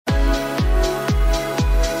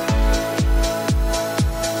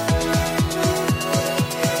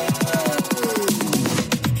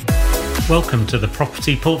Welcome to the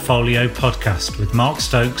Property Portfolio Podcast with Mark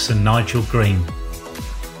Stokes and Nigel Green.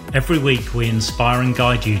 Every week we inspire and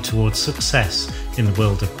guide you towards success in the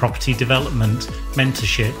world of property development,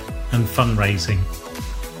 mentorship and fundraising.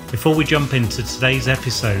 Before we jump into today's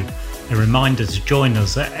episode, a reminder to join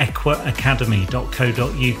us at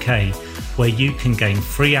equiacademy.co.uk, where you can gain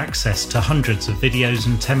free access to hundreds of videos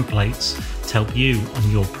and templates to help you on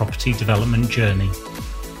your property development journey.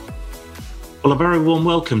 Well, a very warm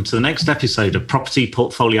welcome to the next episode of Property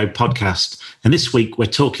Portfolio Podcast. And this week, we're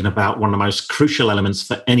talking about one of the most crucial elements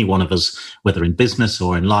for any one of us, whether in business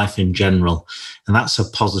or in life in general. And that's a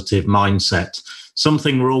positive mindset.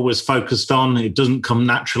 Something we're always focused on. It doesn't come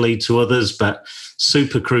naturally to others, but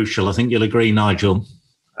super crucial. I think you'll agree, Nigel.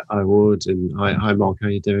 I would. And hi, Mark. How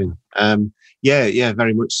are you doing? Yeah,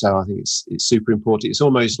 very much so. I think it's super important. It's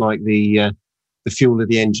almost like the fuel of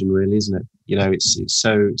the engine, really, isn't it? You know, it's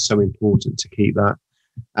so important to keep that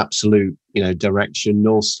absolute, direction,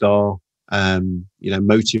 North Star,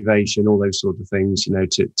 motivation, all those sort of things,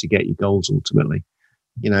 to get your goals ultimately.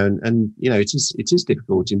 It is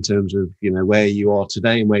difficult in terms of, where you are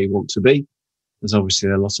today and where you want to be. There's obviously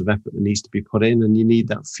a lot of effort that needs to be put in, and you need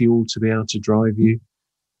that fuel to be able to drive you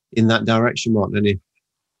in that direction, Mark, don't you?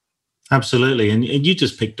 Absolutely. And you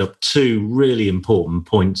just picked up two really important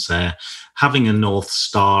points there. Having a North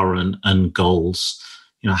Star and goals,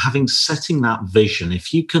 setting that vision.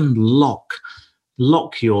 If you can lock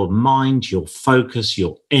your mind, your focus,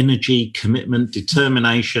 your energy, commitment,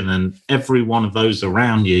 determination, and every one of those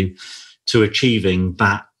around you to achieving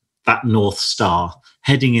that North Star,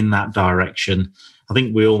 heading in that direction. I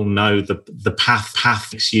think we all know the path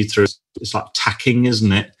takes you through. It's like tacking,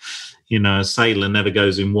 isn't it? A sailor never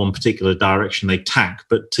goes in one particular direction, they tack,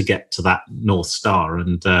 but to get to that North Star.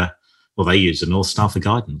 And, they use a North Star for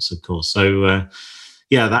guidance, of course. So,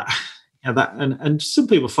 and some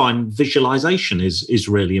people find visualization is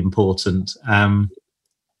really important. Some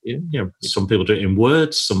people do it in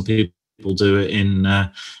words, some people do it in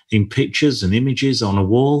pictures and images on a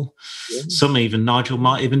wall. Yeah. Some even, Nigel,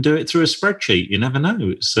 might even do it through a spreadsheet. You never know.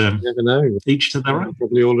 It's you never know. Each to their own.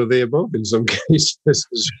 Probably all of the above in some cases as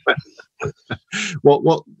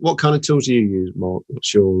well. What kind of tools do you use, Mark?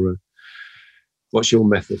 What's your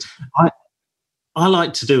method? I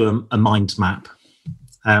like to do a mind map.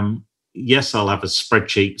 Yes, I'll have a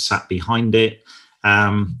spreadsheet sat behind it.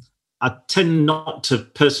 I tend not to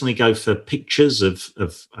personally go for pictures of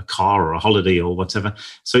a car or a holiday or whatever.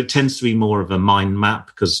 So it tends to be more of a mind map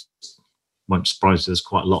because it won't surprise you, there's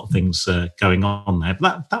quite a lot of things going on there.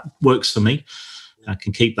 But that works for me. I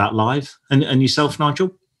can keep that live. And yourself,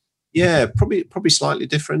 Nigel? Yeah, probably slightly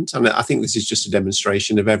different. I mean, I think this is just a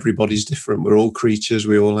demonstration of everybody's different. We're all creatures.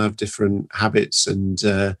 We all have different habits and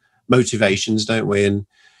motivations, don't we? And,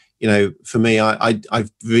 for me, I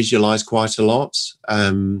visualize quite a lot.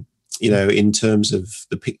 In terms of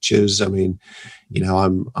the pictures, I mean,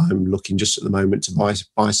 I'm looking just at the moment to buy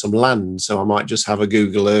some land. So I might just have a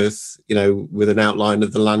Google Earth, with an outline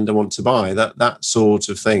of the land I want to buy, that sort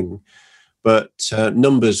of thing. But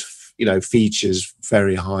numbers, features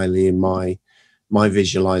very highly in my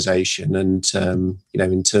visualization. And,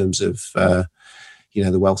 in terms of, the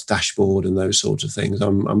wealth dashboard and those sorts of things,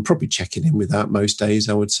 I'm probably checking in with that most days,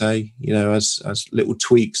 I would say, as little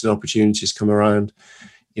tweaks and opportunities come around,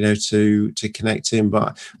 to connect in.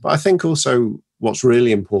 But I think also what's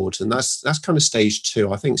really important, that's kind of stage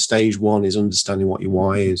 2. I think stage 1 is understanding what your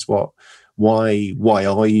why is. Why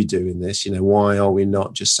are you doing this? Why are we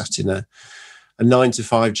not just sat in a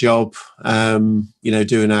 9-to-5 job,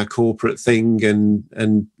 doing our corporate thing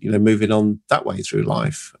and moving on that way through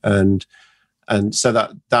life. And so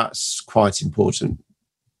that's quite important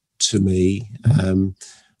to me.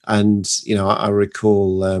 I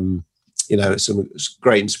recall, some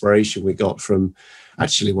great inspiration we got from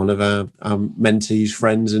actually one of our mentees,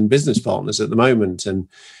 friends and business partners at the moment. And,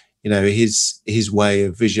 his way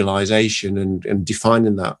of visualization and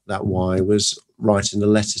defining that why was writing a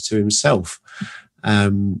letter to himself.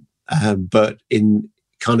 But in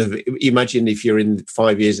kind of, imagine if you're in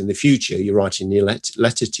 5 years in the future, you're writing your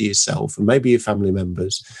letter to yourself and maybe your family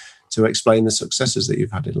members to explain the successes that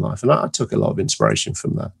you've had in life. And I took a lot of inspiration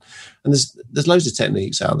from that. And there's loads of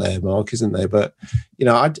techniques out there, Mark, isn't there? But,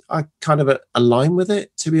 I kind of align with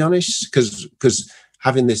it, to be honest, because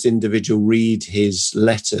having this individual read his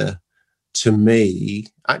letter to me,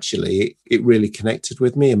 actually, it really connected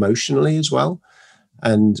with me emotionally as well.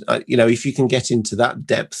 And, if you can get into that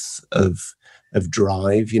depth of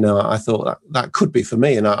drive, I thought that could be for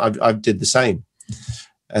me. And I did the same.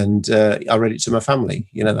 And I read it to my family,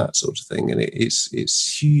 that sort of thing. And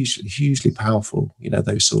it's hugely powerful,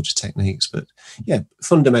 those sort of techniques. But yeah,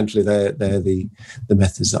 fundamentally, they're the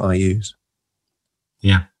methods that I use.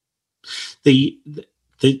 Yeah.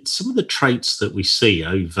 Some of the traits that we see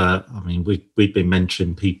over, I mean, we've been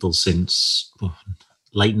mentoring people since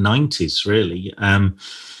late 90s, really.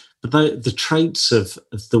 But the traits of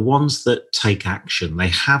the ones that take action, they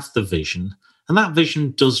have the vision. And that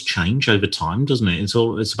vision does change over time, doesn't it?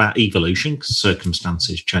 It's about evolution because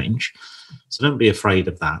circumstances change. So don't be afraid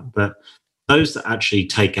of that. But those that actually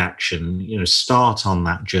take action, start on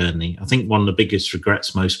that journey. I think one of the biggest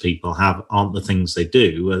regrets most people have aren't the things they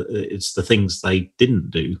do. It's the things they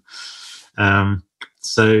didn't do.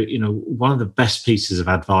 So, one of the best pieces of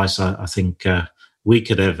advice I think we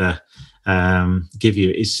could ever give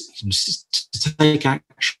you is to take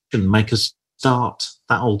action, make a start.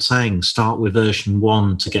 That old saying, start with version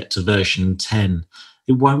 1 to get to version 10.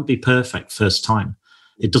 It won't be perfect first time.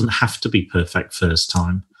 It doesn't have to be perfect first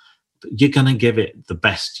time. But you're going to give it the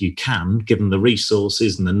best you can, given the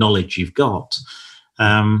resources and the knowledge you've got.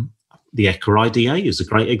 The Echo IDA is a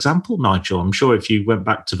great example, Nigel. I'm sure if you went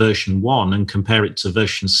back to version 1 and compare it to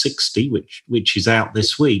version 60, which is out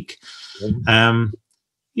this week, they're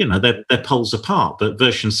poles apart. But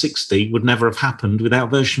version 60 would never have happened without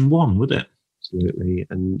version 1, would it? Absolutely.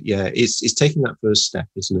 And yeah, it's taking that first step,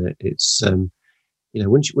 isn't it? It's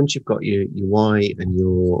once you've got your why and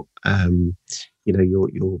your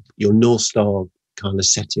North Star kind of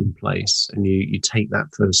set in place, and you take that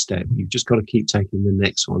first step, you've just got to keep taking the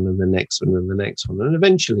next one and the next one and the next one, and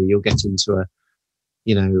eventually you'll get into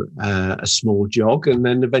a small jog, and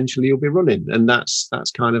then eventually you'll be running, and that's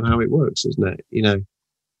kind of how it works, isn't it?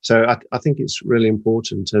 So I think it's really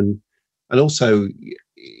important, and also,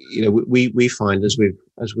 we find as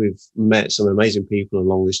we've met some amazing people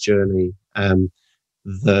along this journey,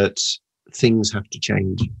 that things have to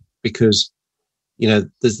change, because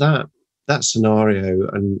there's that scenario,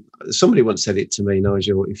 and somebody once said it to me,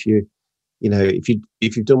 Nigel, if you've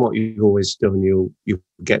done what you've always done, you'll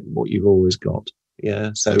get what you've always got.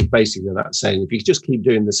 Yeah. So basically that's saying, if you just keep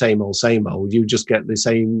doing the same old, you just get the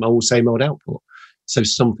same old output. So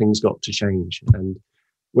something's got to change. And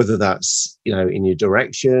whether that's, in your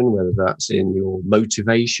direction, whether that's in your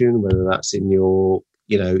motivation, whether that's in your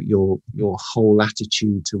whole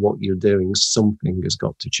attitude to what you're doing, something has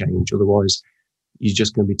got to change. Otherwise, you're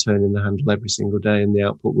just going to be turning the handle every single day, and the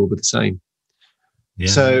output will be the same. Yeah.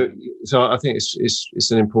 So I think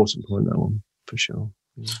it's an important point, that one, for sure.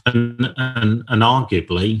 Yeah. And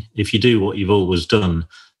arguably, if you do what you've always done,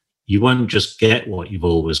 you won't just get what you've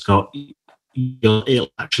always got.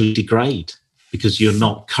 It'll actually degrade, because you're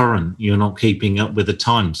not current, you're not keeping up with the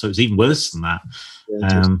time. So it's even worse than that.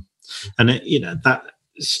 Yeah, and that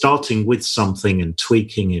starting with something and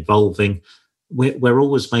tweaking, evolving, we're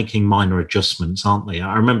always making minor adjustments, aren't we?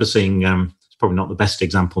 I remember seeing, it's probably not the best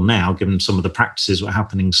example now, given some of the practices that were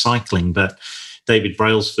happening cycling, but David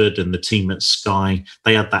Brailsford and the team at Sky,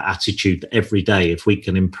 they had that attitude that every day, if we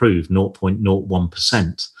can improve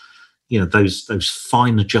 0.01%, those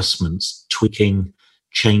fine adjustments, tweaking,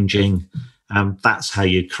 changing, that's how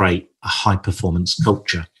you create a high-performance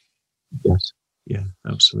culture. Yes, yeah,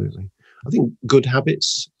 absolutely. I think good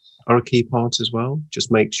habits are a key part as well.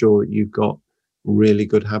 Just make sure that you've got really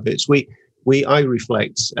good habits. I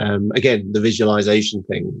reflect, again, the visualization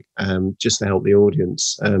thing, just to help the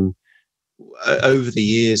audience. Over the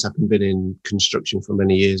years, having been in construction for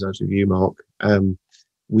many years, as with you, Mark,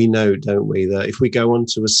 we know, don't we, that if we go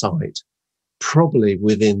onto a site, probably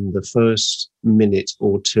within the first minute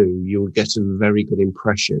or two, you'll get a very good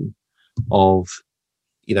impression of,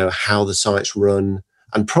 how the site's run,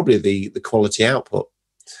 and probably the quality output.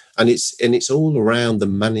 And it's all around the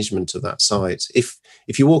management of that site.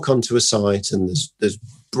 If you walk onto a site and there's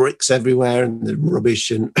bricks everywhere and the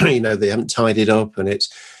rubbish, and they haven't tidied up, and it's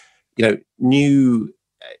new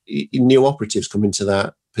operatives come into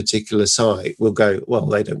that particular site, will go, well,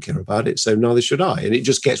 they don't care about it, so neither should I. And it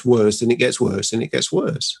just gets worse, and it gets worse, and it gets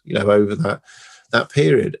worse, over that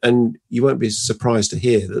period. And you won't be surprised to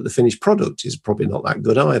hear that the finished product is probably not that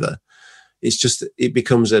good either. It's just, it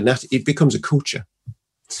becomes a culture.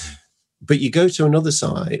 But you go to another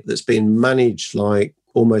site that's been managed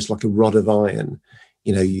almost like a rod of iron.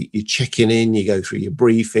 You're checking in, you go through your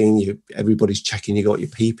briefing, everybody's checking you got your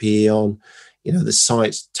PPE on. The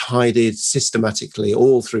site's tidied systematically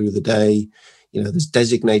all through the day. There's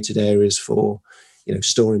designated areas for,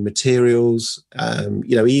 storing materials.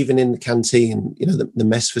 Even in the canteen, the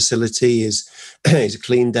mess facility is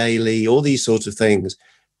clean daily, all these sorts of things.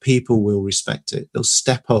 People will respect it. They'll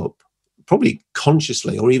step up probably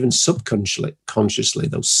consciously or even subconsciously,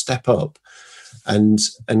 they'll step up and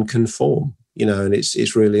conform, and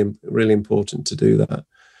it's really, really important to do that.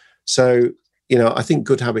 So, I think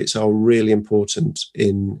good habits are really important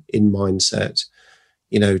in mindset,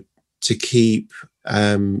 to keep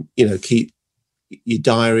your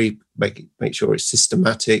diary, make sure it's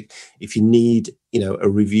systematic. If you need, a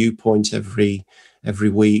review point every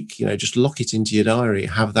week, just lock it into your diary,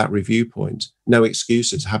 have that review point. No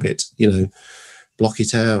excuses, have it, block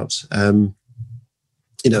it out.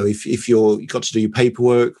 If you've got to do your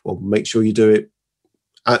paperwork, well, make sure you do it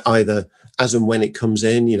either as and when it comes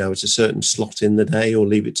in, it's a certain slot in the day, or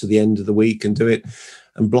leave it to the end of the week and do it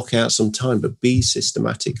and block out some time, but be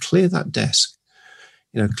systematic. Clear that desk,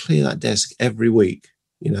 every week,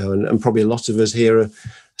 and probably a lot of us here are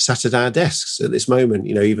sat at our desks at this moment,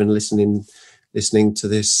 even listening to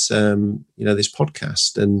this, this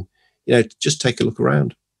podcast, and, just take a look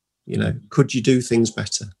around, could you do things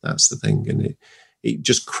better? That's the thing. And it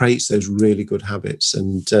just creates those really good habits,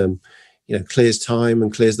 and, clears time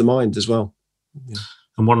and clears the mind as well. Yeah.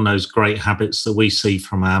 And one of those great habits that we see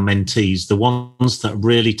from our mentees, the ones that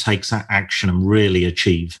really takes that action and really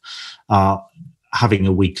achieve, are having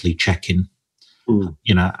a weekly check-in.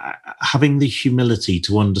 Having the humility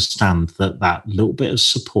to understand that little bit of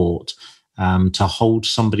support, to hold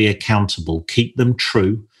somebody accountable, keep them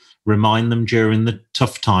true, remind them during the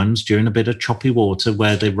tough times, during a bit of choppy water,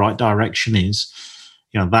 where the right direction is.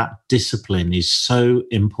 That discipline is so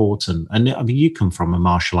important. And I mean, you come from a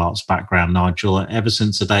martial arts background, Nigel. Ever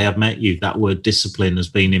since the day I've met you, that word discipline has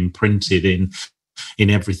been imprinted in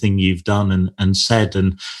everything you've done and said.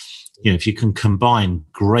 And, if you can combine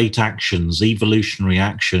great actions, evolutionary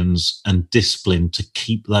actions, and discipline to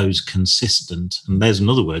keep those consistent, and there's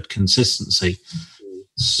another word, consistency,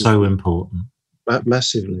 so important.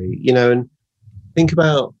 Massively, and think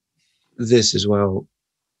about this as well.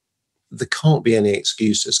 There can't be any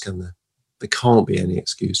excuses, can there? There can't be any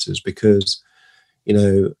excuses, because,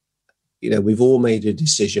 we've all made a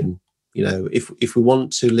decision. If we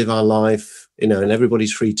want to live our life, and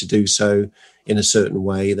everybody's free to do so in a certain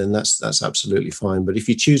way, then that's absolutely fine. But if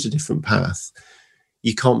you choose a different path,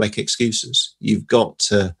 you can't make excuses. You've got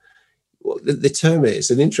to. Well, the term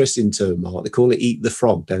is an interesting term, Mark. They call it "eat the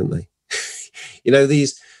frog," don't they?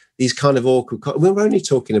 These kind of awkward. We were only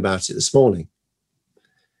talking about it this morning.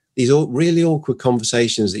 These really awkward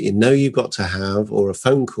conversations that you've got to have, or a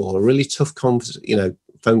phone call, a really tough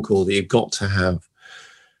phone call that you've got to have,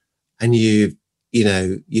 and you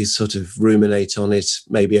sort of ruminate on it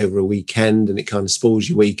maybe over a weekend, and it kind of spoils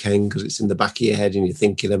your weekend because it's in the back of your head and you're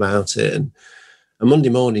thinking about it. And a Monday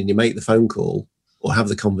morning you make the phone call or have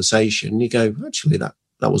the conversation, and you go, actually, that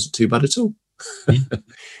wasn't too bad at all. Yeah.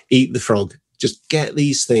 Eat the frog. Just get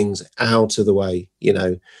these things out of the way,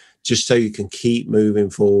 just so you can keep moving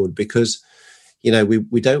forward, because,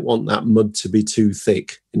 we don't want that mud to be too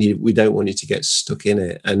thick, and we don't want you to get stuck in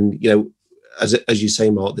it. And, as you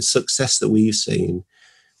say, Mark, the success that we've seen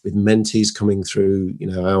with mentees coming through,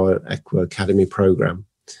 our Equa Academy program,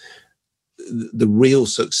 the real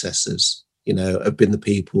successes, have been the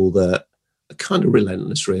people that are kind of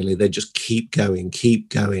relentless, really. They just keep going,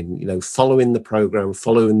 following the program,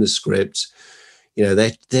 following the script.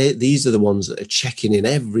 These are the ones that are checking in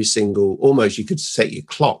every single, almost you could set your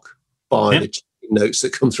clock by the notes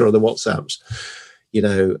that come through on the WhatsApps.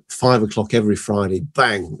 5 o'clock every Friday,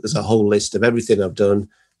 bang, there's a whole list of everything I've done,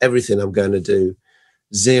 everything I'm going to do,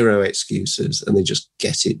 zero excuses, and they just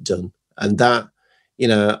get it done. And that,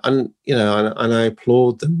 and I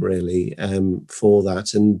applaud them really for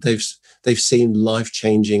that. And they've seen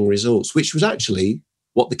life-changing results, which was actually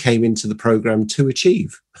what they came into the program to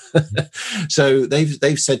achieve. So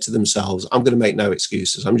they've said to themselves, I'm going to make no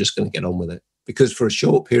excuses. I'm just going to get on with it, because for a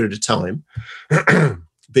short period of time,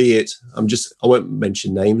 be it, I won't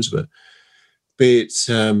mention names, but be it,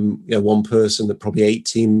 one person that probably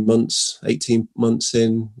 18 months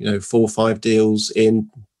in, 4 or 5 deals in,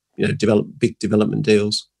 big development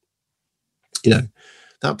deals,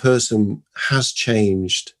 that person has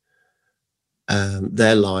changed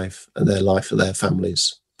their life and their life of their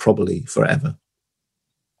families, probably forever,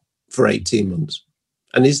 for 18 months.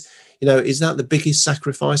 And is that the biggest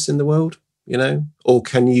sacrifice in the world, or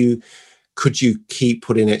could you keep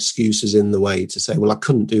putting excuses in the way to say, well, I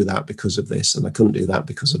couldn't do that because of this, and I couldn't do that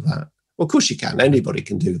because of that? Well, of course you can. Anybody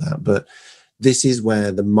can do that. But this is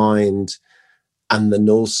where the mind and the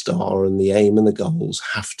North Star and the aim and the goals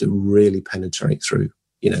have to really penetrate through,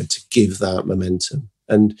 to give that momentum.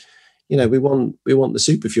 And, we want the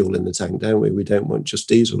super fuel in the tank, don't we? We don't want just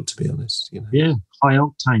diesel, to be honest. Yeah, high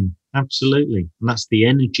octane. Absolutely. And that's the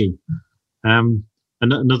energy.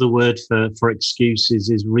 Another word for excuses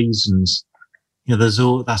is reasons. That's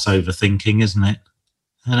overthinking, isn't it?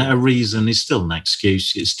 And a reason is still an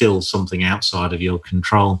excuse. It's still something outside of your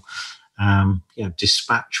control.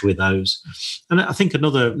 Dispatch with those. And I think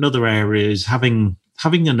another area is having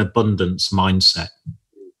an abundance mindset.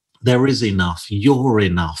 There is enough. You're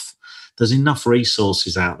enough. There's enough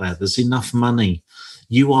resources out there. There's enough money.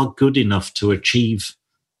 You are good enough to achieve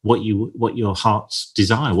what your heart's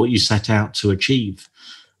desire, what you set out to achieve.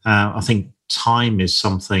 I think time is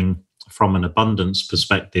something, from an abundance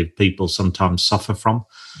perspective, people sometimes suffer from.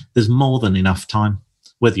 There's more than enough time,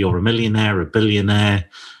 whether you're a millionaire, a billionaire,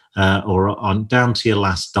 or on down to your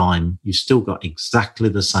last dime, you've still got exactly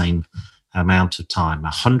the same amount of time,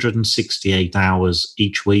 168 hours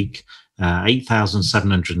each week,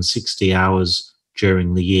 8,760 hours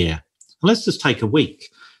during the year. And let's just take a week,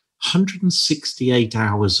 168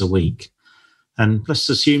 hours a week. And let's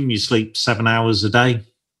assume you sleep 7 hours a day.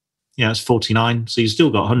 It's 49. So you've still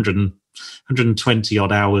got 120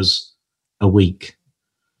 odd hours a week.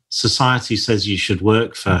 Society says you should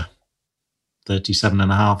work for 37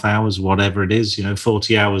 and a half hours, whatever it is,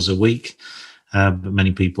 40 hours a week. But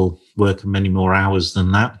many people work many more hours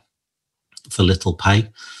than that for little pay.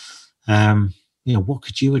 What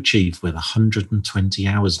could you achieve with 120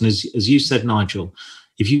 hours? And as you said, Nigel,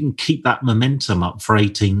 if you can keep that momentum up for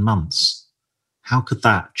 18 months, how could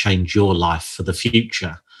that change your life for the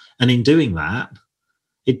future? And in doing that,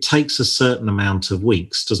 it takes a certain amount of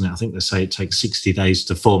weeks, doesn't it? I think they say it takes 60 days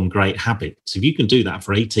to form great habits. If you can do that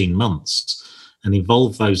for 18 months and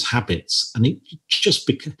evolve those habits, and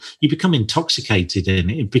you become intoxicated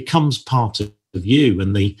in it, it becomes part of you.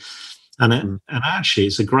 And actually,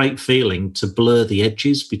 it's a great feeling to blur the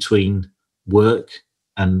edges between work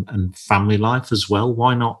and family life as well.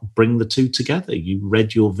 Why not bring the two together? You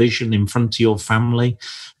read your vision in front of your family.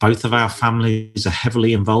 Both of our families are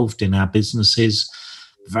heavily involved in our businesses,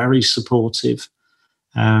 very supportive.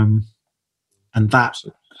 And that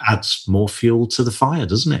adds more fuel to the fire,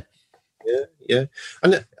 doesn't it? Yeah.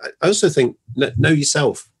 And I also think, know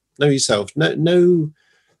yourself. Know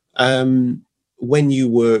when you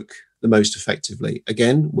work the most effectively.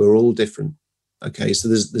 Again, we're all different. Okay, so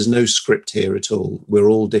there's no script here at all. We're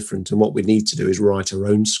all different, and what we need to do is write our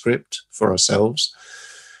own script for ourselves.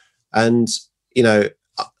 And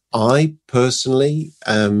I personally,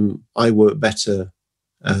 I work better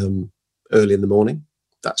early in the morning.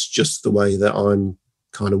 That's just the way that I'm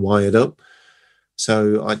kind of wired up.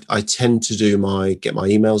 So I tend to get my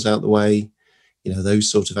emails out the way, those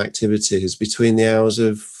sort of activities between the hours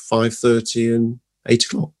of 5:30 and 8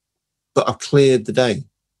 o'clock. But I've cleared the day.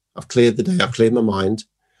 I've cleared my mind,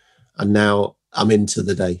 and now I'm into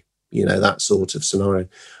the day, that sort of scenario.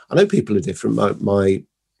 I know people are different. My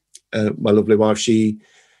lovely wife,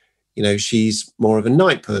 she's more of a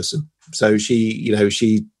night person. So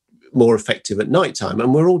she more effective at night time,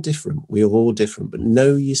 and we're all different. But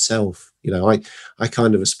know yourself. I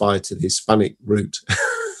kind of aspire to the Hispanic route.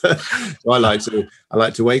 So I like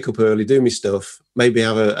to wake up early, do my stuff, maybe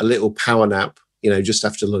have a little power nap, just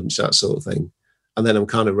after lunch, that sort of thing. And then I'm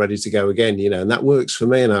kind of ready to go again, and that works for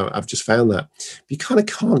me. And I've just found that. But you kind of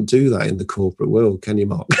can't do that in the corporate world, can you,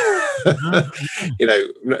 Mark?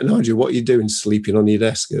 Nigel, what are you doing sleeping on your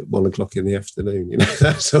desk at 1 o'clock in the afternoon?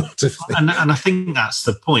 That sort of thing. And I think that's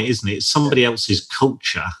the point, isn't it? Somebody else's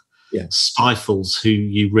culture stifles who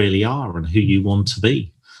you really are and who you want to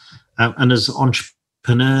be. And as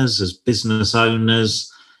entrepreneurs, as business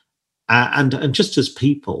owners, and just as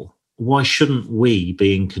people, why shouldn't we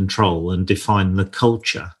be in control and define the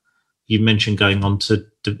culture? You mentioned going on to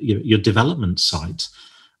your development site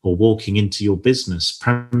or walking into your business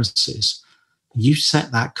premises. You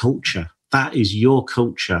set that culture. That is your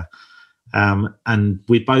culture. And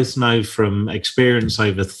we both know from experience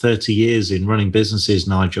over 30 years in running businesses,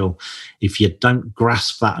 Nigel, if you don't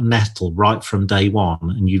grasp that nettle right from day one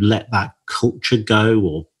and you let that culture go,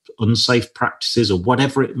 or unsafe practices or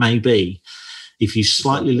whatever it may be, if you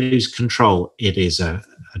slightly lose control, it is a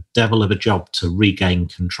devil of a job to regain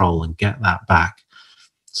control and get that back.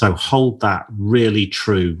 So hold that really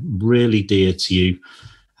true, really dear to you,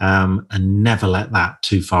 and never let that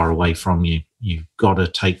too far away from you. You've got to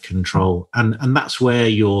take control. And that's where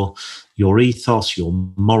your ethos, your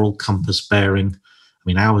moral compass bearing,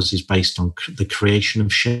 ours is based on the creation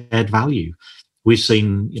of shared value. We've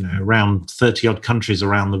seen, around 30 odd countries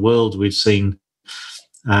around the world, we've seen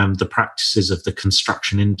the practices of the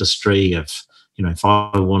construction industry of, if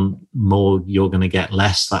I want more, you're going to get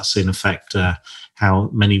less. That's in effect how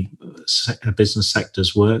many business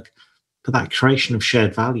sectors work. But that creation of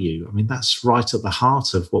shared value, that's right at the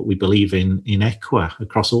heart of what we believe in Equa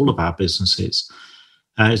across all of our businesses.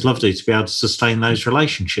 It's lovely to be able to sustain those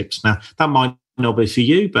relationships. Now, that might not be for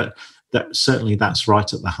you, but that's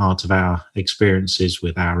right at the heart of our experiences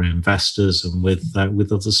with our investors and with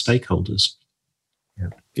other stakeholders.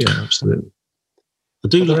 Yeah, absolutely. I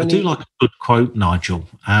do like a good quote, Nigel.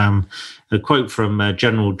 A quote from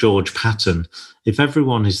General George Patton: "If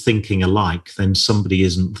everyone is thinking alike, then somebody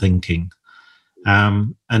isn't thinking."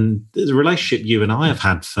 And the relationship you and I have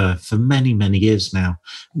had for many, many years now,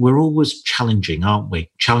 we're always challenging, aren't we?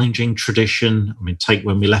 Challenging tradition. I mean, take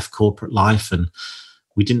when we left corporate life and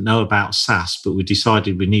we didn't know about SaaS, but we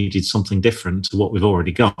decided we needed something different to what we've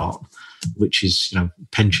already got, which is,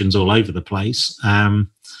 pensions all over the place.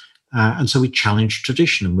 And so we challenged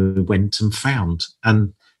tradition and we went and found.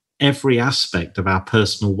 And every aspect of our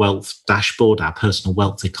personal wealth dashboard, our personal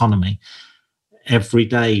wealth economy, every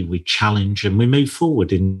day we challenge and we move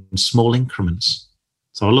forward in small increments.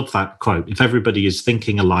 So I love that quote. If everybody is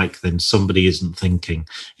thinking alike, then somebody isn't thinking.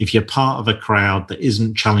 If you're part of a crowd that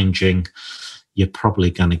isn't challenging, you're probably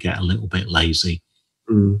going to get a little bit lazy.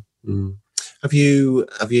 Mm-hmm. Have you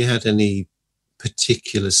had any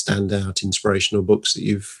particular standout inspirational books that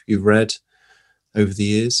you've read over the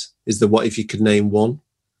years? Is there what if you could name one?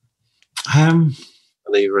 I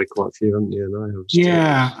know you've read quite a few, haven't you?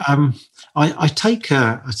 And I take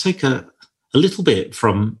a little bit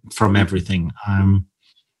from everything.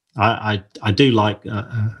 I do like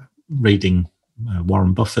reading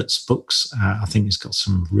Warren Buffett's books. I think he's got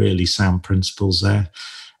some really sound principles there.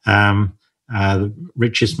 The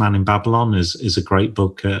Richest Man in Babylon is a great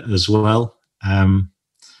book as well.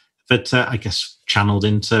 But I guess channeled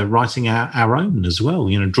into writing our own as well,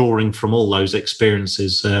 drawing from all those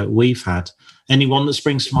experiences we've had. Anyone that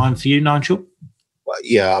springs to mind for you, Nigel? Well,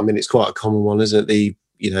 yeah, I mean, it's quite a common one, isn't it?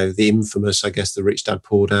 The infamous, I guess, the Rich Dad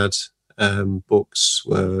Poor Dad books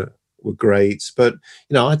were great. But,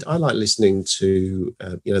 I like listening to,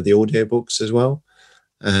 the audiobooks as well.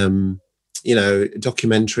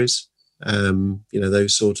 Documentaries,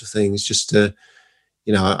 those sort of things. Just to,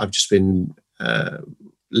 I've just been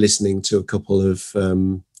listening to a couple of,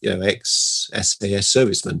 ex-SAS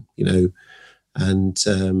servicemen, and,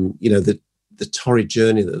 the torrid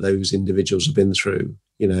journey that those individuals have been through,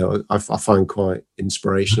 I find quite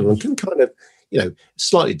inspirational and can kind of,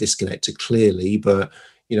 slightly disconnected clearly, but,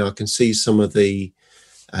 I can see some of the,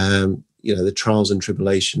 the trials and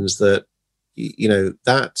tribulations that,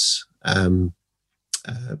 that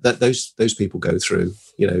those people go through,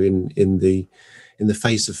 in the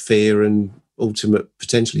face of fear and ultimate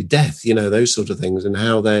potentially death, those sort of things, and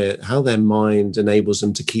how their mind enables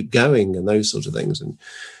them to keep going and those sort of things, and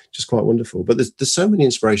just quite wonderful. But there's so many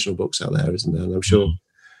inspirational books out there, isn't there? And I'm sure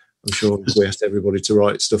if we asked everybody to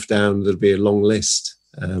write stuff down, there'd be a long list.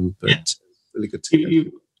 Really good to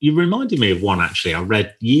go. You reminded me of one, actually, I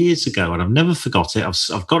read years ago, and I've never forgot it.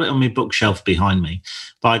 I've got it on my bookshelf behind me,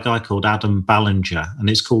 by a guy called Adam Ballinger, and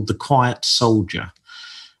it's called The Quiet Soldier.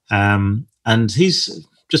 And he's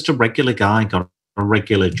just a regular guy, got a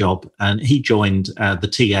regular job, and he joined the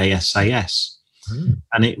TASAS.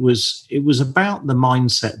 And it was about the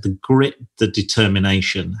mindset, the grit, the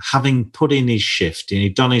determination. Having put in his shift, and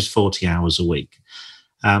he'd done his 40 hours a week,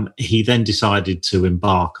 he then decided to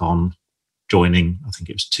embark on joining, I think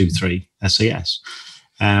it was 2-3 SAS.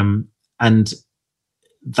 And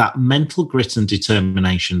that mental grit and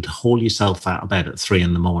determination to haul yourself out of bed at 3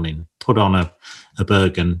 a.m, put on a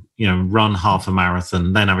Bergen, run half a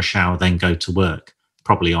marathon, then have a shower, then go to work,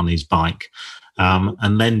 probably on his bike,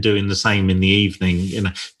 and then doing the same in the evening,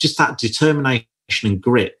 just that determination and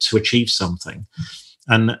grit to achieve something.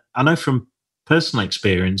 And I know from personal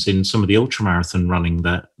experience in some of the ultramarathon running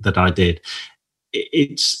that I did,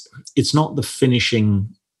 it's not the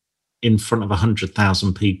finishing in front of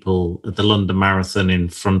 100,000 people at the London Marathon in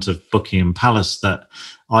front of Buckingham Palace that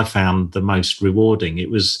I found the most rewarding. It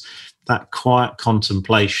was that quiet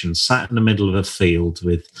contemplation, sat in the middle of a field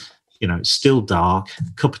with, it's still dark,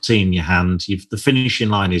 cup of tea in your hand. The finishing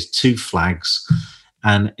line is 2 flags,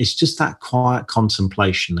 and it's just that quiet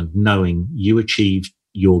contemplation of knowing you achieved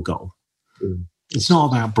your goal. It's not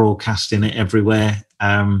about broadcasting it everywhere.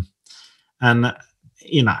 And,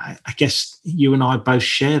 I guess you and I both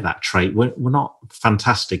share that trait. We're not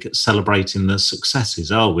fantastic at celebrating the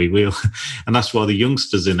successes, are we? And that's why the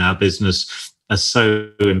youngsters in our business are so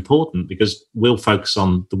important, because we'll focus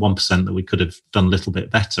on the 1% that we could have done a little bit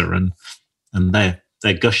better, and they're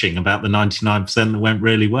gushing about the 99% that went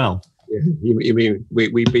really well. Yeah, you mean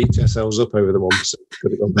we beat ourselves up over the 1%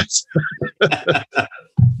 could have gone better?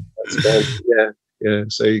 That's fine. Yeah.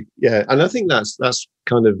 So and I think that's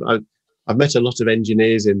kind of I've met a lot of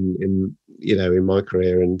engineers in my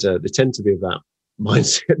career, and they tend to be of that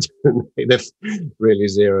mindset. They're really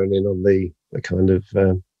zeroing in on the kind of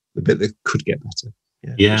the bit that could get better.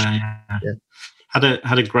 Yeah. Had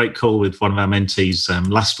a great call with one of our mentees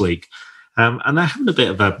last week, and they're having a bit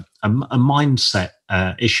of a mindset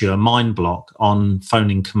issue, a mind block on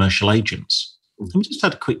phoning commercial agents. And we just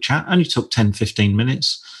had a quick chat. Only took 10, 15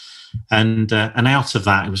 minutes, and out of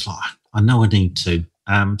that, it was like, I know I need to.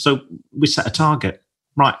 So we set a target.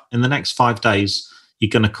 Right, in the next 5 days, you're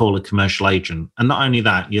going to call a commercial agent. And not only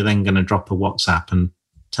that, you're then going to drop a WhatsApp and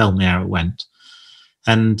tell me how it went.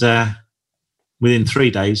 And within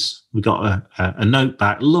 3 days, we got a note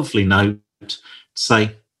back, lovely note, to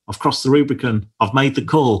say, I've crossed the Rubicon, I've made the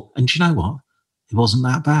call. And do you know what? It wasn't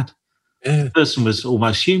that bad. Yeah. The person was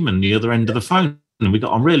almost human, the other end of the phone, and we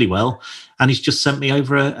got on really well. And he's just sent me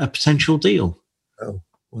over a potential deal. Oh,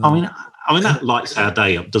 wow. I mean, that lights our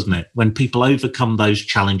day up, doesn't it? When people overcome those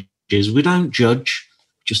challenges, we don't judge,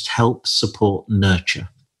 just help, support, nurture.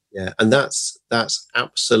 Yeah, and that's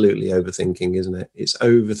absolutely overthinking, isn't it? It's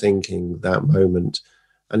overthinking that moment,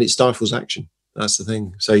 and it stifles action. That's the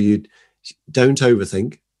thing. So you don't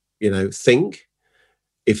overthink. Think.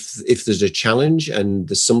 If there's a challenge and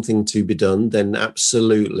there's something to be done, then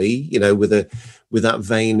absolutely, with that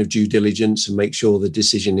vein of due diligence, and make sure the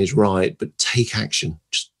decision is right. But take action.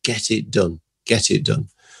 Just get it done. Get it done.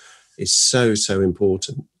 It's so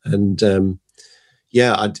important. And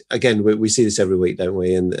again, we see this every week, don't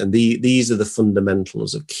we? And these are the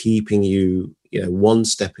fundamentals of keeping you, one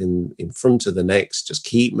step in front of the next. Just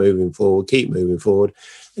keep moving forward.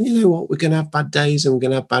 And you know what? We're going to have bad days and we're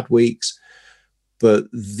going to have bad weeks. But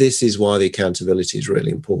this is why the accountability is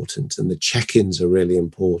really important, and the check-ins are really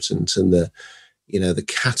important, and the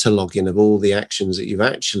cataloguing of all the actions that you've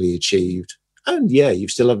actually achieved. And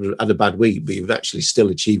you've still had a bad week, but you've actually still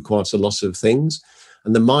achieved quite a lot of things.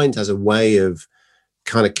 And the mind has a way of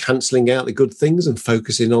kind of cancelling out the good things and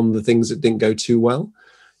focusing on the things that didn't go too well.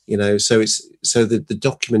 So the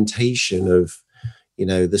documentation of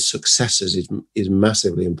the successes is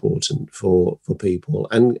massively important for people,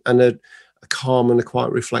 and a calm and a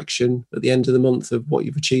quiet reflection at the end of the month of what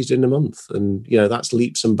you've achieved in a month. And, that's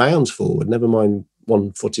leaps and bounds forward, never mind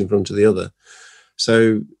one foot in front of the other.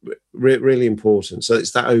 So really important. So it's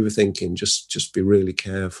that overthinking, just be really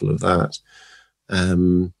careful of that.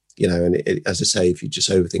 And as I say, if you just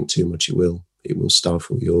overthink too much, it will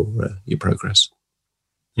stifle your progress.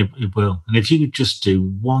 It will. And if you could just do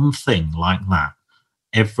one thing like that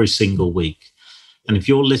every single week, and if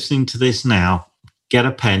you're listening to this now, get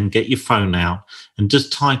a pen, get your phone out, and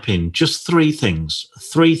just type in just 3 things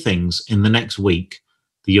in the next week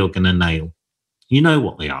that you're going to nail. You know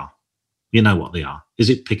what they are. Is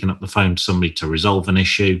it picking up the phone to somebody to resolve an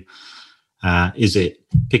issue? Is it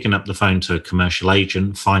picking up the phone to a commercial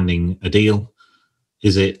agent, finding a deal?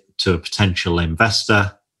 Is it to a potential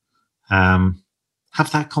investor?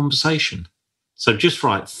 Have that conversation. So just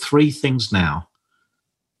write 3 things now,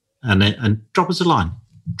 and drop us a line.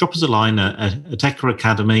 Drop us a line at Ekka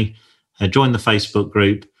Academy, join the Facebook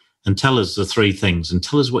group, and tell us the 3 things, and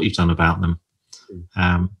tell us what you've done about them.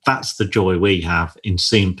 That's the joy we have in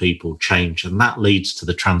seeing people change, and that leads to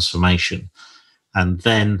the transformation. And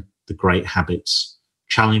then the great habits,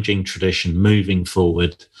 challenging tradition, moving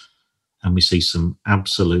forward, and we see some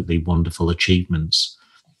absolutely wonderful achievements.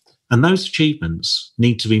 And those achievements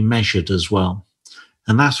need to be measured as well.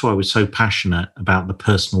 And that's why we're so passionate about the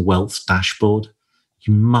personal wealth dashboard.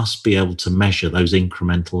 You must be able to measure those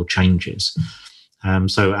incremental changes.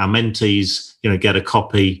 So our mentees, get a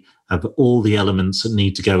copy of all the elements that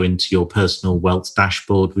need to go into your personal wealth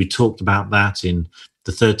dashboard. We talked about that in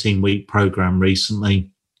the 13-week program recently.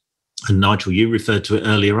 And Nigel, you referred to it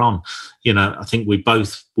earlier on. I think we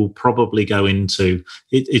both will probably go into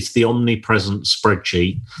it. It's the omnipresent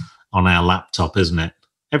spreadsheet on our laptop, isn't it?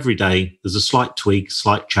 Every day there's a slight tweak,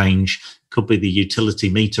 slight change. Could be the utility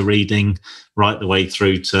meter reading, right the way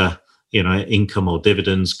through to income or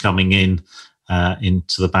dividends coming in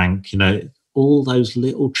into the bank. All those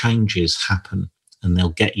little changes happen, and they'll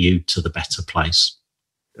get you to the better place.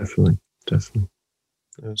 Definitely.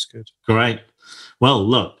 That's good. Great. Well,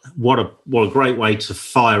 look, what a great way to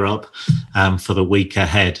fire up for the week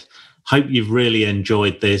ahead. Hope you've really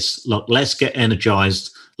enjoyed this. Look, let's get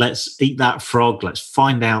energized. Let's eat that frog. Let's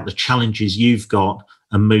find out the challenges you've got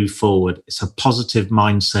and move forward. It's a positive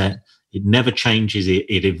mindset. It never changes.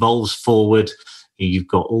 It evolves forward. You've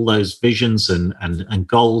got all those visions and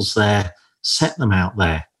goals there. Set them out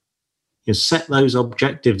there. Set those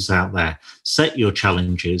objectives out there. Set your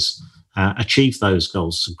challenges. Achieve those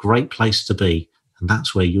goals. It's a great place to be. And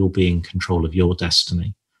that's where you'll be in control of your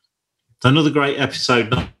destiny. So another great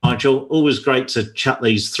episode, Nigel. Always great to chat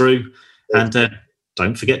these through. And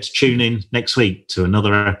don't forget to tune in next week to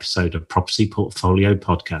another episode of Property Portfolio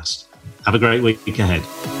Podcast. Have a great week ahead.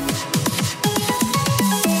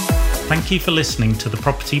 Thank you for listening to the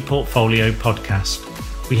Property Portfolio Podcast.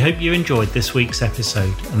 We hope you enjoyed this week's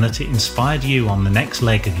episode and that it inspired you on the next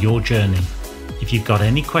leg of your journey. If you've got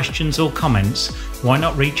any questions or comments, why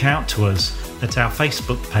not reach out to us at our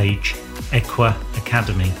Facebook page, Equa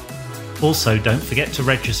Academy. Also, don't forget to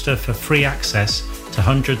register for free access to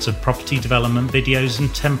hundreds of property development videos and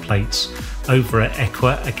templates over at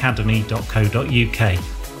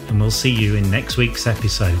equaacademy.co.uk, and we'll see you in next week's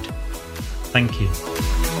episode. Thank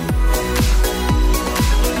you.